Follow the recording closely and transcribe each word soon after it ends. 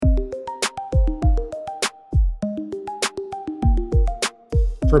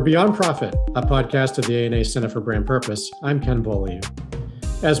For Beyond Profit, a podcast of the A&A Center for Brand Purpose, I'm Ken Beaulieu.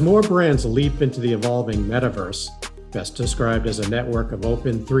 As more brands leap into the evolving Metaverse, best described as a network of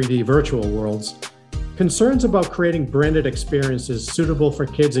open 3D virtual worlds, concerns about creating branded experiences suitable for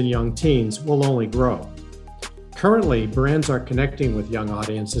kids and young teens will only grow. Currently, brands are connecting with young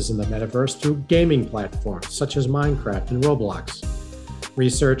audiences in the Metaverse through gaming platforms such as Minecraft and Roblox.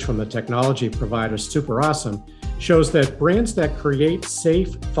 Research from the technology provider SuperAwesome shows that brands that create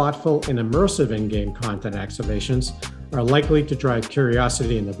safe, thoughtful, and immersive in-game content activations are likely to drive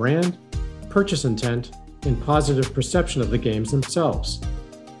curiosity in the brand, purchase intent, and positive perception of the games themselves.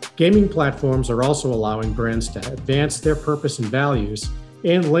 Gaming platforms are also allowing brands to advance their purpose and values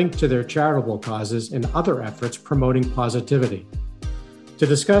and link to their charitable causes and other efforts promoting positivity. To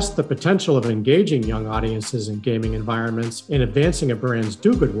discuss the potential of engaging young audiences in gaming environments and advancing a brand's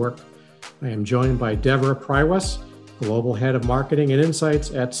do-good work, I am joined by Devra Prywes, Global Head of Marketing and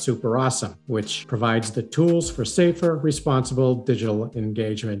Insights at SuperAwesome, which provides the tools for safer, responsible digital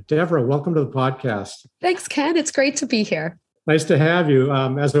engagement. Devra, welcome to the podcast. Thanks, Ken. It's great to be here. Nice to have you.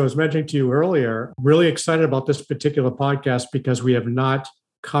 As I was mentioning to you earlier, really excited about this particular podcast because we have not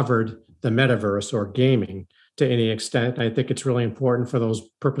covered the metaverse or gaming to any extent. I think it's really important for those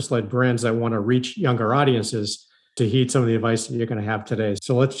purpose-led brands that want to reach younger audiences to heed some of the advice that you're going to have today.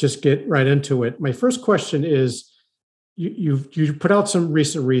 So let's just get right into it. My first question is, you put out some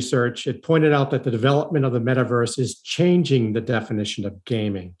recent research. It pointed out that the development of the metaverse is changing the definition of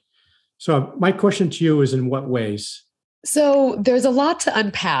gaming. So my question to you is, in what ways? So there's a lot to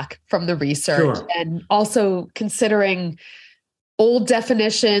unpack from the research, Sure. And also considering old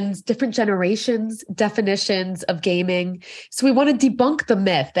definitions, different generations' definitions of gaming. So we want to debunk the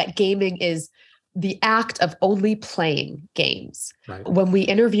myth that gaming is the act of only playing games. Right. When we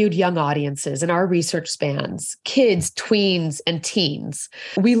interviewed young audiences in our research spans, kids, tweens, and teens,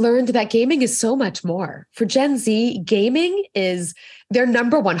 we learned that gaming is so much more. For Gen Z, gaming is their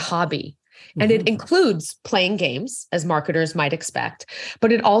number one hobby. And it includes playing games, as marketers might expect,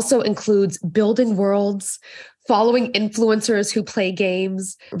 but it also includes building worlds, following influencers who play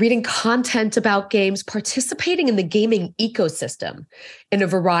games, reading content about games, participating in the gaming ecosystem in a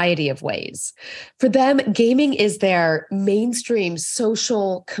variety of ways. For them, gaming is their mainstream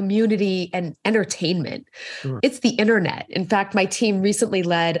social community and entertainment. Sure. It's the internet. In fact, my team recently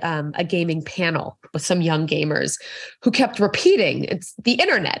led a gaming panel with some young gamers who kept repeating, it's the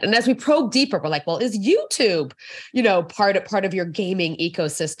internet. And as we probe deeper, we're like, well, is YouTube, part of your gaming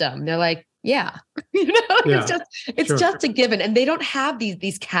ecosystem? They're like, yeah, it's Sure. just a given. And they don't have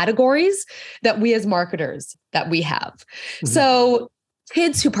these categories that we as marketers that we have. Mm-hmm. So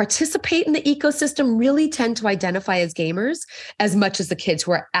kids who participate in the ecosystem really tend to identify as gamers as much as the kids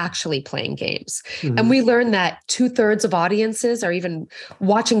who are actually playing games. Mm-hmm. And we learned that 2/3 of audiences are even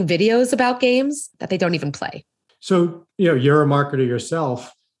watching videos about games that they don't even play. So, you're a marketer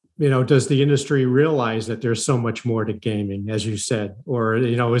yourself. Does the industry realize that there's so much more to gaming, as you said, or,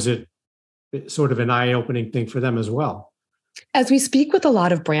 is it sort of an eye-opening thing for them as well? As we speak with a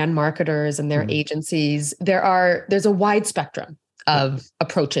lot of brand marketers and their agencies, there's a wide spectrum of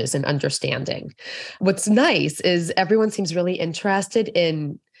approaches and understanding. What's nice is everyone seems really interested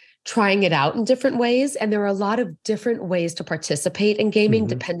in trying it out in different ways. And there are a lot of different ways to participate in gaming,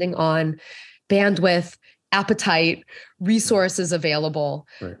 depending on bandwidth, appetite, resources available.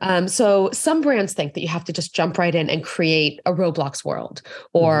 Right. So some brands think that you have to just jump right in and create a Roblox world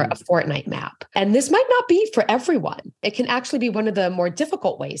or a Fortnite map. And this might not be for everyone. It can actually be one of the more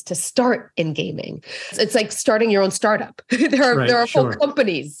difficult ways to start in gaming. It's like starting your own startup. There are full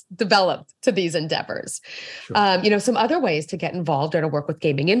companies developed to these endeavors. Sure. Some other ways to get involved are to work with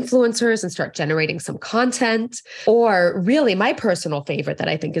gaming influencers and start generating some content. Or really, my personal favorite that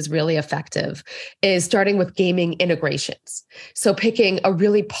I think is really effective is starting with gaming integration. So picking a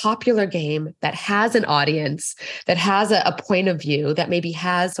really popular game that has an audience, that has a point of view, that maybe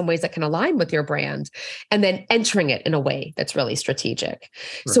has some ways that can align with your brand, and then entering it in a way that's really strategic.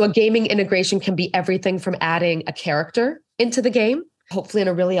 Right. So a gaming integration can be everything from adding a character into the game, hopefully in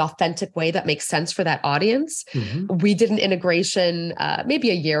a really authentic way that makes sense for that audience. We did an integration maybe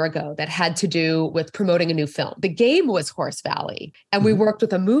a year ago that had to do with promoting a new film. The game was Horse Valley, and we worked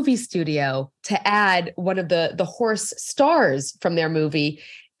with a movie studio to add one of the horse stars from their movie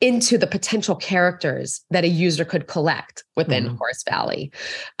into the potential characters that a user could collect within Horse Valley.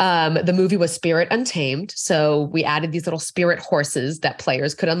 The movie was Spirit Untamed. So we added these little spirit horses that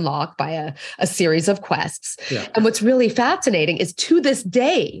players could unlock by a series of quests. Yeah. And what's really fascinating is to this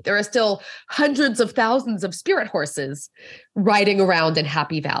day, there are still hundreds of thousands of spirit horses riding around in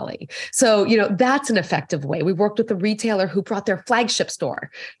Happy Valley. So, that's an effective way. We worked with a retailer who brought their flagship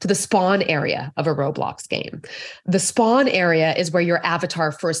store to the spawn area of a Roblox game. The spawn area is where your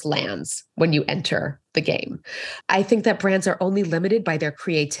avatar first lands when you enter the game. I think that brands are only limited by their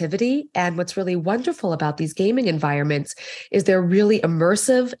creativity. And what's really wonderful about these gaming environments is they're really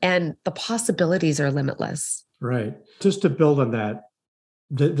immersive and the possibilities are limitless. Right. Just to build on that,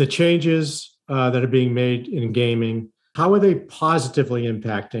 the changes that are being made in gaming, how are they positively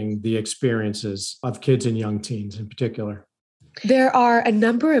impacting the experiences of kids and young teens in particular? There are a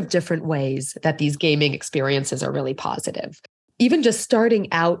number of different ways that these gaming experiences are really positive. Even just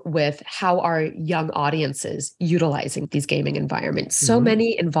starting out with how are young audiences utilizing these gaming environments. So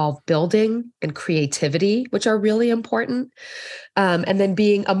many involve building and creativity, which are really important. And then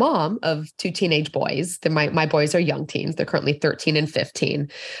being a mom of two teenage boys, my boys are young teens. They're currently 13 and 15.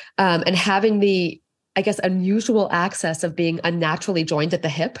 And having the unusual access of being unnaturally joined at the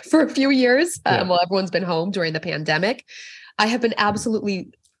hip for a few years while everyone's been home during the pandemic. I have been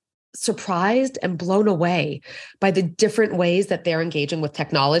absolutely surprised and blown away by the different ways that they're engaging with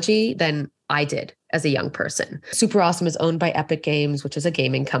technology than I did as a young person. SuperAwesome is owned by Epic Games, which is a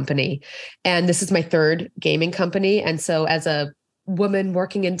gaming company. And this is my third gaming company. And so as a woman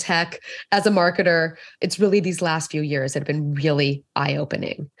working in tech, as a marketer, it's really these last few years that have been really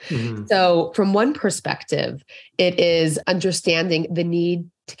eye-opening. So from one perspective, it is understanding the need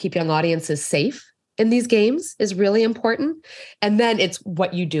to keep young audiences safe in these games is really important. And then it's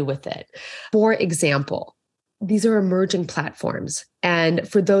what you do with it. For example, these are emerging platforms. And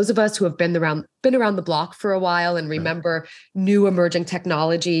for those of us who have been around the block for a while and remember new emerging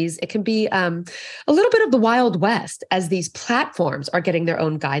technologies, it can be a little bit of the Wild West as these platforms are getting their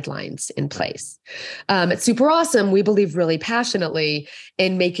own guidelines in place. At SuperAwesome, we believe really passionately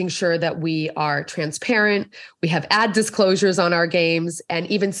in making sure that we are transparent. We have ad disclosures on our games. And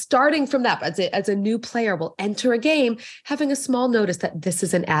even starting from that, as a new player will enter a game, having a small notice that this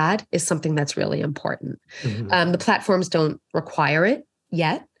is an ad is something that's really important. The platforms don't require it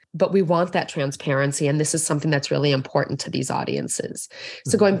yet, but we want that transparency. And this is something that's really important to these audiences.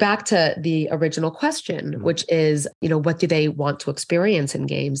 So going back to the original question, which is, what do they want to experience in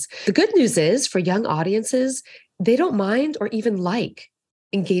games? The good news is for young audiences, they don't mind or even like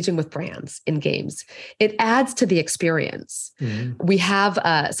engaging with brands in games. It adds to the experience. We have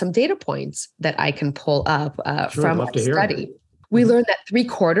some data points that I can pull up from our study. We learned that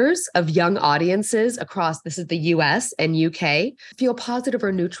 3/4 of young audiences across, this is the US and UK, feel positive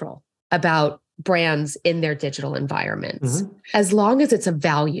or neutral about brands in their digital environments, as long as it's a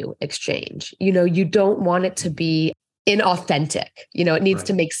value exchange. You don't want it to be inauthentic. It needs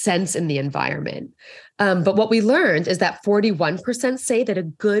to make sense in the environment. But what we learned is that 41% say that a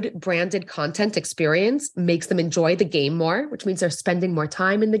good branded content experience makes them enjoy the game more, which means they're spending more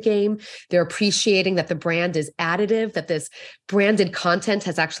time in the game. They're appreciating that the brand is additive, that this branded content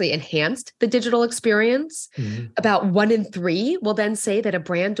has actually enhanced the digital experience. About 1 in 3 will then say that a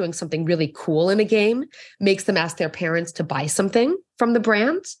brand doing something really cool in a game makes them ask their parents to buy something from the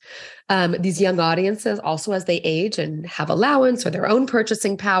brand. These young audiences also, as they age and have allowance or their own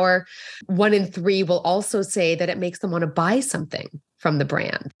purchasing power, 1 in 3 will also say that it makes them want to buy something from the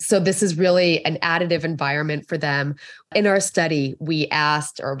brand. So this is really an additive environment for them. In our study, we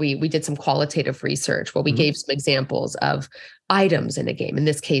asked, or we did some qualitative research where we gave some examples of items in a game. In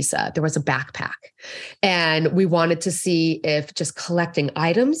this case, there was a backpack. And we wanted to see if just collecting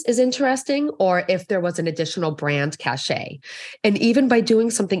items is interesting or if there was an additional brand cachet. And even by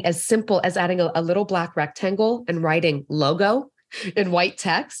doing something as simple as adding a little black rectangle and writing logo in white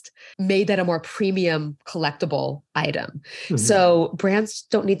text, made that a more premium collectible item. So brands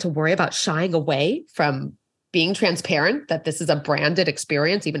don't need to worry about shying away from being transparent that this is a branded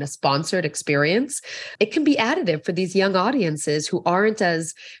experience, even a sponsored experience. It can be additive for these young audiences who aren't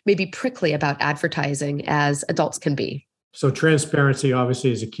as maybe prickly about advertising as adults can be. So transparency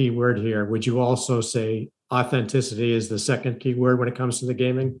obviously is a key word here. Would you also say authenticity is the second key word when it comes to the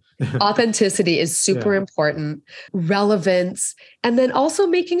gaming? Authenticity is super important, relevance, and then also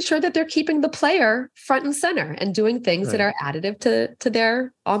making sure that they're keeping the player front and center and doing things that are additive to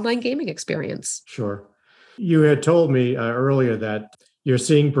their online gaming experience. Sure. You had told me earlier that you're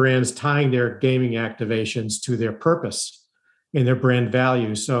seeing brands tying their gaming activations to their purpose and their brand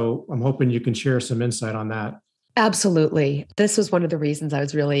value. So I'm hoping you can share some insight on that. Absolutely. This was one of the reasons I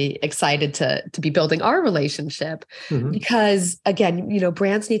was really excited to be building our relationship because again,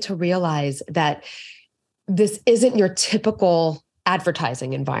 brands need to realize that this isn't your typical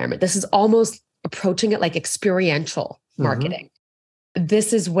advertising environment. This is almost approaching it like experiential marketing.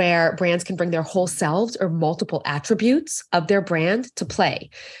 This is where brands can bring their whole selves or multiple attributes of their brand to play.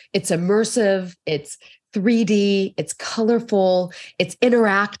 It's immersive, it's 3D, it's colorful, it's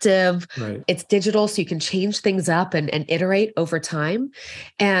interactive, it's digital, so you can change things up and iterate over time.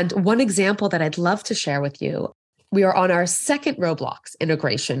 And one example that I'd love to share with you, we are on our second Roblox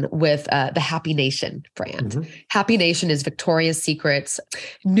integration with the Happy Nation brand. Happy Nation is Victoria's Secret's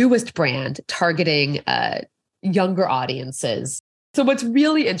newest brand targeting younger audiences. So what's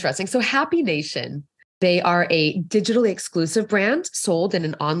really interesting, so Happy Nation, they are a digitally exclusive brand sold in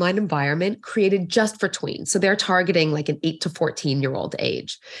an online environment created just for tweens. So they're targeting like an 8 to 14-year-old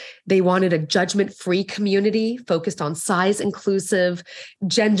age. They wanted a judgment-free community focused on size inclusive,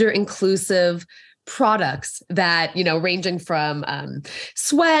 gender inclusive products that, ranging from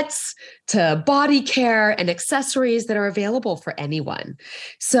sweats to body care and accessories that are available for anyone.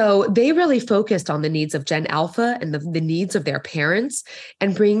 So they really focused on the needs of Gen Alpha and the needs of their parents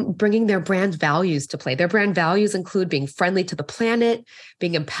and bringing their brand values to play. Their brand values include being friendly to the planet,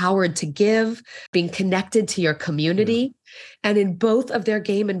 being empowered to give, being connected to your community. And in both of their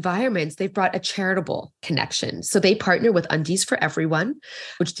game environments, they've brought a charitable connection. So they partner with Undies for Everyone,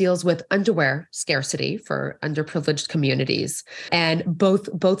 which deals with underwear scarcity for underprivileged communities. And both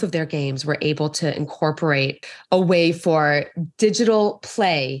of their games were able to incorporate a way for digital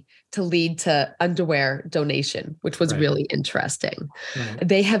play to lead to underwear donation, which was really interesting.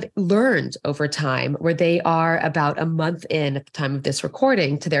 They have learned over time where they are about a month in at the time of this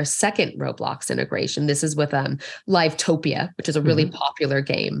recording to their second Roblox integration. This is with Livetopia, which is a really popular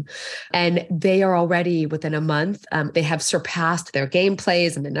game. And they are already within a month, they have surpassed their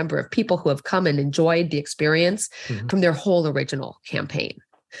gameplays and the number of people who have come and enjoyed the experience from their whole original campaign.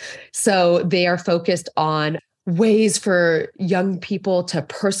 So they are focused on ways for young people to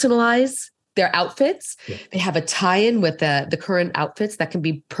personalize their outfits. They have a tie-in with the current outfits that can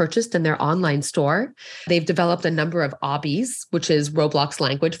be purchased in their online store. They've developed a number of obbies, which is Roblox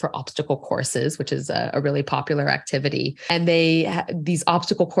language for obstacle courses, which is a really popular activity. And these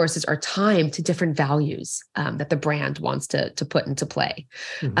obstacle courses are timed to different values that the brand wants to put into play.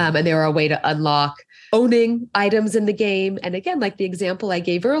 And they are a way to unlock owning items in the game. And again, like the example I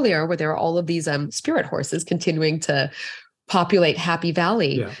gave earlier, where there are all of these spirit horses continuing to populate Happy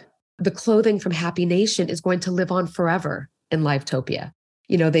Valley, the clothing from Happy Nation is going to live on forever in Livetopia.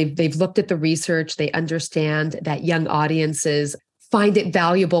 They've looked at the research. They understand that young audiences find it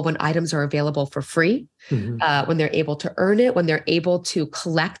valuable when items are available for free, when they're able to earn it, when they're able to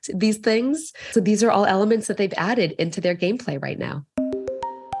collect these things. So these are all elements that they've added into their gameplay right now.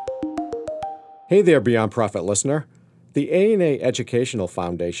 Hey there, Beyond Profit listener. The ANA Educational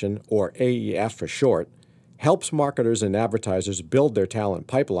Foundation, or AEF for short, helps marketers and advertisers build their talent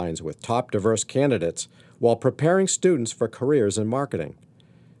pipelines with top diverse candidates while preparing students for careers in marketing.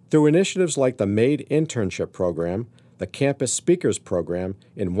 Through initiatives like the MADE Internship Program, the Campus Speakers Program,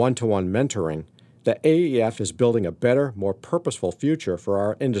 and one-to-one mentoring, the AEF is building a better, more purposeful future for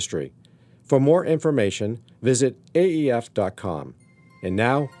our industry. For more information, visit aef.com. And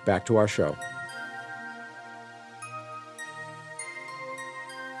now, back to our show.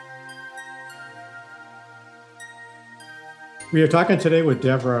 We are talking today with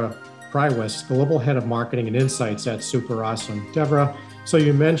Devra Prywes, Global Head of Marketing and Insights at SuperAwesome. Devra, so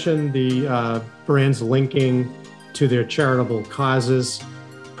you mentioned the brands linking to their charitable causes,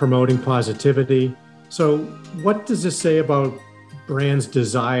 promoting positivity. So what does this say about brands'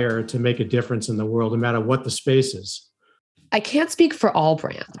 desire to make a difference in the world, no matter what the space is? I can't speak for all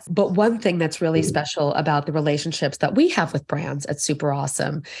brands, but one thing that's really special about the relationships that we have with brands at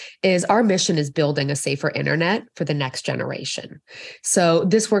SuperAwesome is our mission is building a safer internet for the next generation. So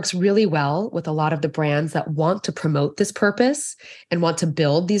this works really well with a lot of the brands that want to promote this purpose and want to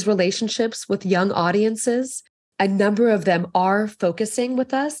build these relationships with young audiences. A number of them are focusing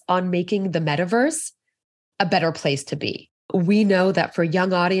with us on making the metaverse a better place to be. We know that for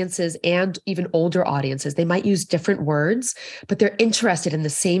young audiences and even older audiences, they might use different words, but they're interested in the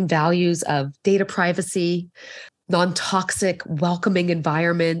same values of data privacy, non-toxic, welcoming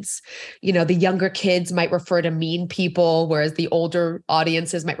environments. The younger kids might refer to mean people, whereas the older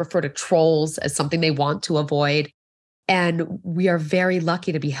audiences might refer to trolls as something they want to avoid. And we are very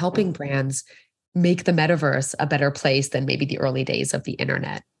lucky to be helping brands make the metaverse a better place than maybe the early days of the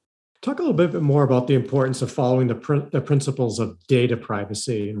internet. Talk a little bit more about the importance of following the principles of data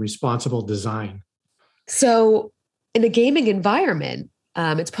privacy and responsible design. So in a gaming environment,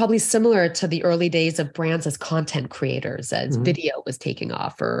 it's probably similar to the early days of brands as content creators, as video was taking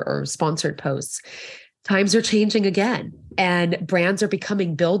off or sponsored posts. Times are changing again, and brands are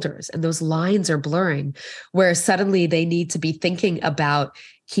becoming builders, and those lines are blurring, where suddenly they need to be thinking about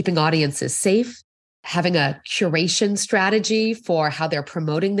keeping audiences safe, having a curation strategy for how they're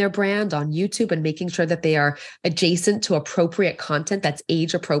promoting their brand on YouTube and making sure that they are adjacent to appropriate content that's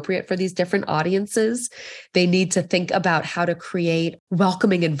age appropriate for these different audiences. They need to think about how to create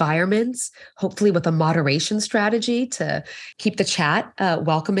welcoming environments, hopefully with a moderation strategy to keep the chat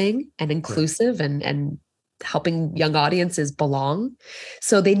welcoming and inclusive and helping young audiences belong.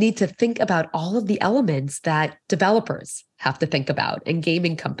 So they need to think about all of the elements that developers have to think about and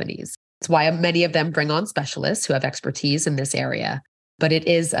gaming companies. It's why many of them bring on specialists who have expertise in this area, but it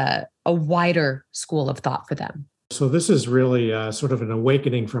is a wider school of thought for them. So this is really sort of an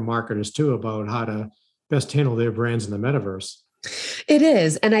awakening for marketers too about how to best handle their brands in the metaverse. It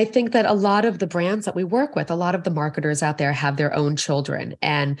is. And I think that a lot of the brands that we work with, a lot of the marketers out there have their own children,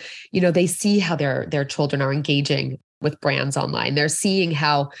 and, they see how their children are engaging with brands online. They're seeing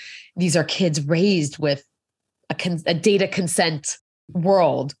how these are kids raised with a data consent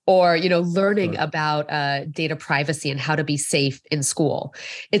world, or learning about data privacy and how to be safe in school.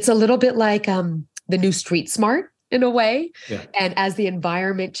 It's a little bit like the new street smart in a way. Yeah. And as the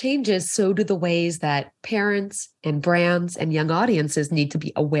environment changes, so do the ways that parents and brands and young audiences need to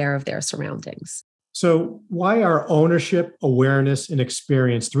be aware of their surroundings. So why are ownership, awareness, and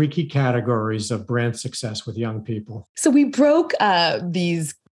experience three key categories of brand success with young people? So we broke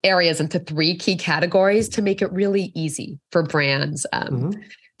these areas into three key categories to make it really easy for brands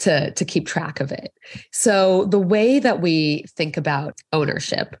to keep track of it. So the way that we think about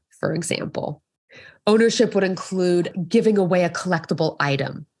ownership, for example, ownership would include giving away a collectible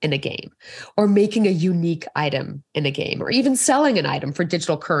item in a game, or making a unique item in a game, or even selling an item for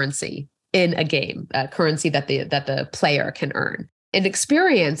digital currency in a game, currency that the player can earn. And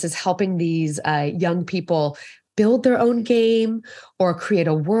experience is helping these young people build their own game or create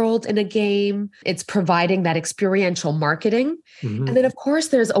a world in a game. It's providing that experiential marketing. And then, of course,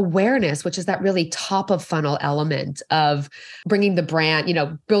 there's awareness, which is that really top of funnel element of bringing the brand,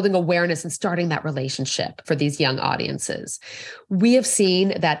 building awareness and starting that relationship for these young audiences. We have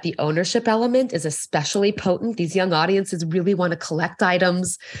seen that the ownership element is especially potent. These young audiences really want to collect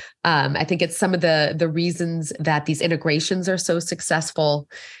items. I think it's some of the reasons that these integrations are so successful.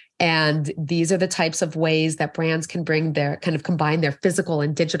 And these are the types of ways that brands can combine their physical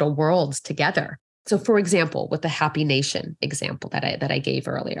and digital worlds together. So, for example, with the Happy Nation example that I gave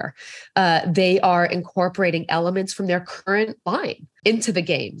earlier, they are incorporating elements from their current line into the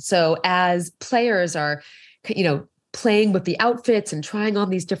game. So as players are, playing with the outfits and trying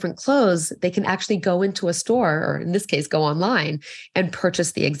on these different clothes, they can actually go into a store, or in this case, go online and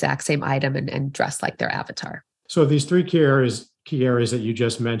purchase the exact same item and dress like their avatar. So these three key areas that you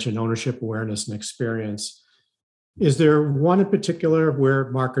just mentioned, ownership, awareness, and experience, is there one in particular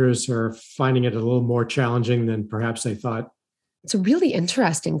where marketers are finding it a little more challenging than perhaps they thought? It's a really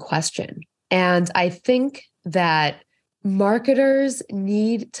interesting question. And I think that marketers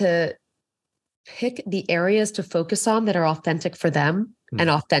need to pick the areas to focus on that are authentic for them and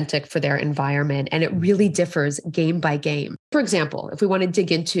authentic for their environment. And it really differs game by game. For example, if we want to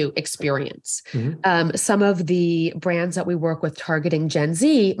dig into experience, some of the brands that we work with targeting Gen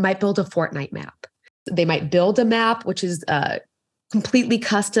Z might build a Fortnite map. They might build a map, which is completely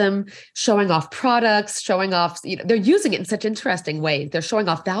custom, showing off products, showing off, they're using it in such interesting ways. They're showing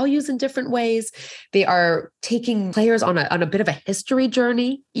off values in different ways. They are taking players on a bit of a history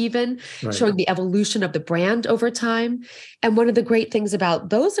journey, even showing the evolution of the brand over time. And one of the great things about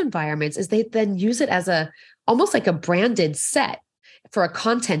those environments is they then use it as almost like a branded set for a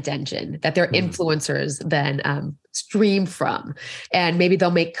content engine that their influencers then stream from. And maybe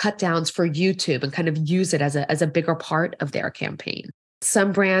they'll make cut downs for YouTube and kind of use it as a bigger part of their campaign.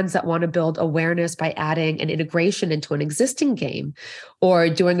 Some brands that want to build awareness by adding an integration into an existing game, or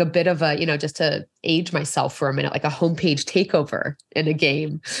doing a bit of just to age myself for a minute, like a homepage takeover in a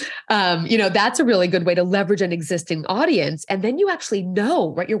game. That's a really good way to leverage an existing audience. And then you actually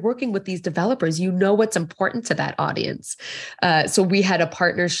know, right? You're working with these developers, what's important to that audience. So we had a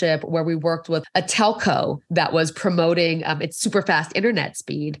partnership where we worked with a telco that was promoting its super fast internet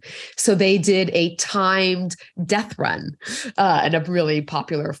speed. So they did a timed death run and a really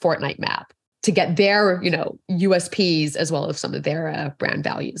popular Fortnite map to get their, USPs as well as some of their brand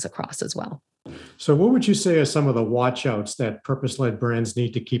values across as well. So what would you say are some of the watch outs that purpose-led brands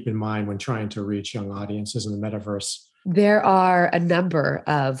need to keep in mind when trying to reach young audiences in the metaverse? There are a number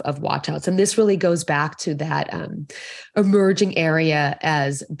of watchouts, and this really goes back to that emerging area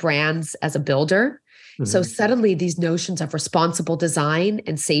as brands as a builder. So suddenly these notions of responsible design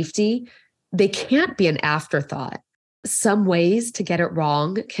and safety, they can't be an afterthought. Some ways to get it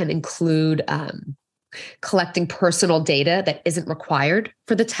wrong can include collecting personal data that isn't required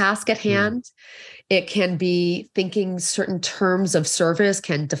for the task at hand. It can be thinking certain terms of service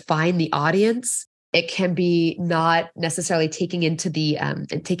can define the audience. It can be not necessarily taking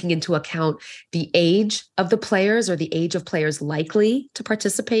into account the age of the players or the age of players likely to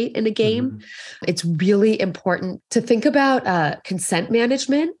participate in a game. It's really important to think about consent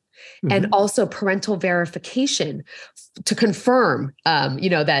management and also parental verification to confirm,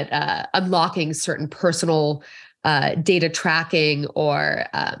 that unlocking certain personal data tracking or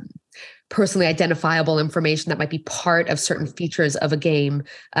personally identifiable information that might be part of certain features of a game,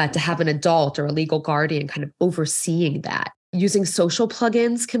 to have an adult or a legal guardian kind of overseeing that. Using social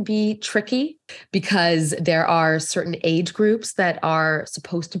plugins can be tricky because there are certain age groups that are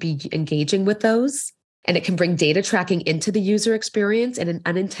supposed to be engaging with those. And it can bring data tracking into the user experience in an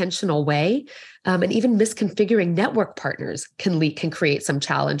unintentional way. And even misconfiguring network partners can create some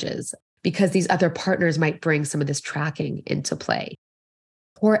challenges because these other partners might bring some of this tracking into play.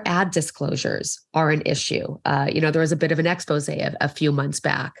 Poor ad disclosures are an issue. There was a bit of an expose a few months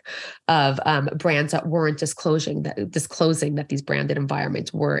back of brands that weren't disclosing that these branded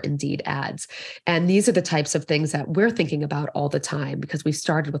environments were indeed ads. And these are the types of things that we're thinking about all the time because we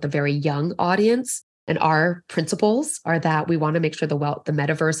started with a very young audience. And our principles are that we want to make sure the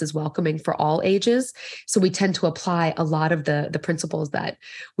metaverse is welcoming for all ages. So we tend to apply a lot of the principles that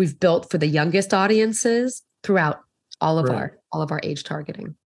we've built for the youngest audiences throughout all of our age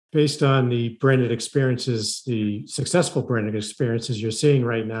targeting. Based on the branded experiences, the successful branded experiences you're seeing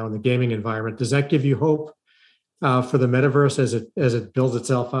right now in the gaming environment, does that give you hope for the metaverse as it builds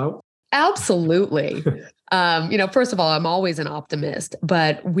itself out? Absolutely. First of all, I'm always an optimist,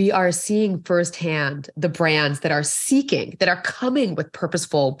 but we are seeing firsthand the brands that are coming with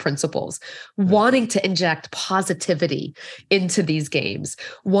purposeful principles, wanting to inject positivity into these games,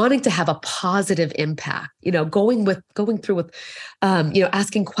 wanting to have a positive impact, going through with,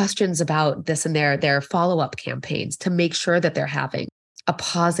 asking questions about this in their follow-up campaigns to make sure that they're having a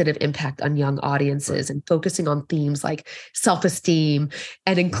positive impact on young audiences and focusing on themes like self-esteem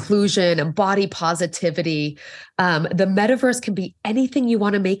and inclusion and body positivity. The metaverse can be anything you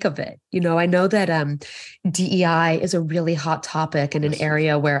want to make of it. I know that DEI is a really hot topic and an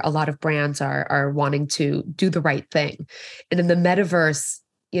area where a lot of brands are wanting to do the right thing. And in the metaverse,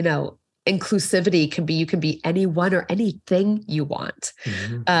 inclusivity you can be anyone or anything you want.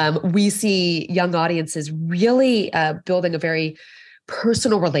 We see young audiences really building a very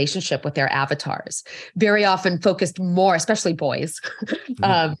personal relationship with their avatars, very often focused more, especially boys, who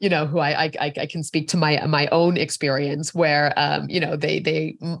I can speak to my own experience where,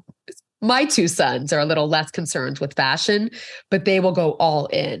 my two sons are a little less concerned with fashion, but they will go all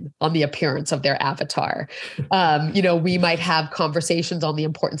in on the appearance of their avatar. We might have conversations on the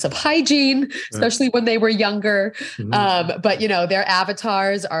importance of hygiene, especially when they were younger. But their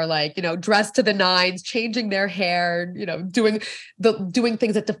avatars are like, dressed to the nines, changing their hair, doing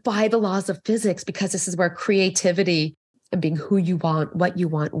things that defy the laws of physics, because this is where creativity and being who you want, what you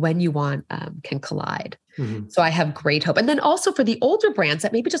want, when you want, can collide. So I have great hope. And then also for the older brands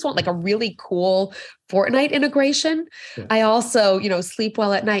that maybe just want like a really cool Fortnite integration, I also, sleep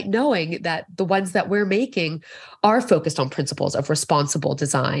well at night knowing that the ones that we're making are focused on principles of responsible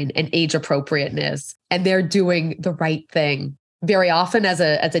design and age appropriateness, and they're doing the right thing very often as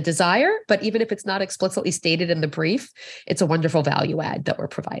a desire, but even if it's not explicitly stated in the brief, it's a wonderful value add that we're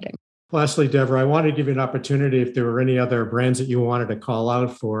providing. Lastly, Devra, I wanted to give you an opportunity if there were any other brands that you wanted to call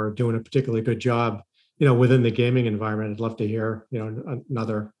out for doing a particularly good job, within the gaming environment. I'd love to hear,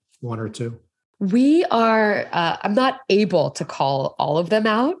 another one or two. We are, I'm not able to call all of them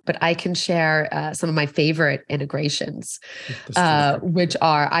out, but I can share some of my favorite integrations, which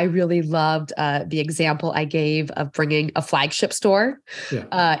are, I really loved the example I gave of bringing a flagship store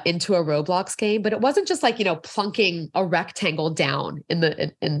into a Roblox game, but it wasn't just like, plunking a rectangle down in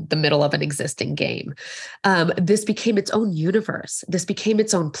the middle of an existing game. This became its own universe. This became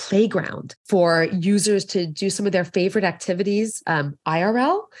its own playground for users to do some of their favorite activities,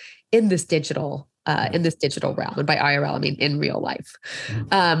 IRL, in this digital realm. And by IRL, I mean in real life.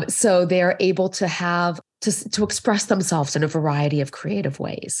 So they're able to have to express themselves in a variety of creative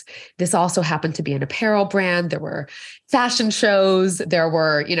ways. This also happened to be an apparel brand. There were fashion shows. There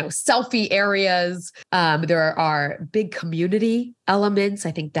were, selfie areas. There are big community elements.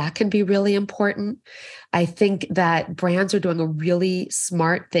 I think that can be really important. I think that brands are doing a really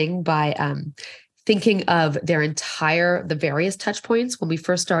smart thing by thinking of the various touch points. When we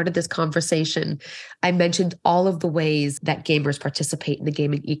first started this conversation, I mentioned all of the ways that gamers participate in the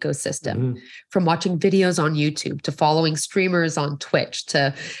gaming ecosystem, from watching videos on YouTube to following streamers on Twitch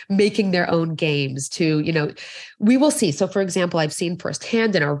to making their own games to, we will see. So for example, I've seen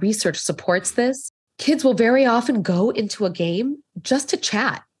firsthand, and our research supports this, kids will very often go into a game just to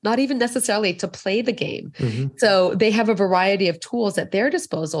chat, not even necessarily to play the game. So they have a variety of tools at their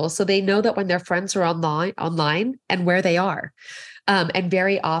disposal. So they know that when their friends are online and where they are. And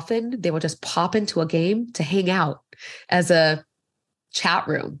very often they will just pop into a game to hang out as a chat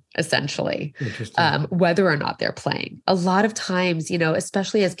room, essentially, whether or not they're playing. A lot of times,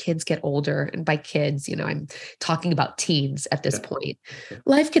 especially as kids get older, and by kids, I'm talking about teens at this point,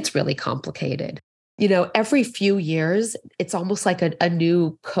 life gets really complicated. Every few years, it's almost like a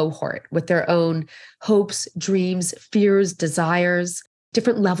new cohort with their own hopes, dreams, fears, desires,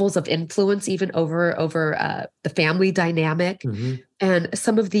 different levels of influence, even over the family dynamic. And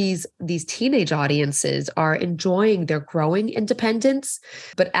some of these teenage audiences are enjoying their growing independence.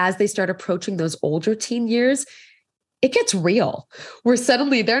 But as they start approaching those older teen years, it gets real, where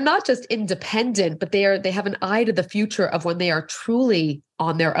suddenly they're not just independent, but they have an eye to the future of when they are truly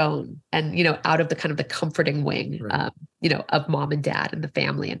on their own and, out of the kind of the comforting wing, of mom and dad and the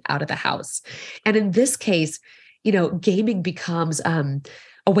family and out of the house. And in this case, gaming becomes a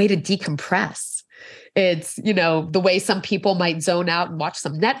way to decompress. It's, the way some people might zone out and watch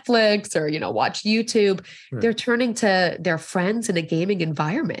some Netflix or, watch YouTube. They're turning to their friends in a gaming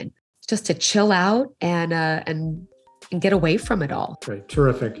environment just to chill out and get away from it all. Great.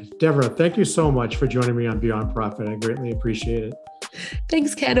 Terrific. Devra, thank you so much for joining me on Beyond Profit. I greatly appreciate it.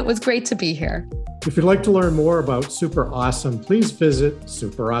 Thanks, Ken. It was great to be here. If you'd like to learn more about SuperAwesome, please visit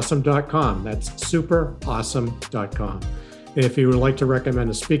superawesome.com. That's superawesome.com. And if you would like to recommend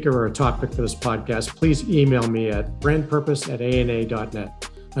a speaker or a topic for this podcast, please email me at brandpurpose@ana.net.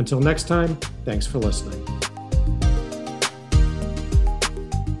 Until next time, thanks for listening.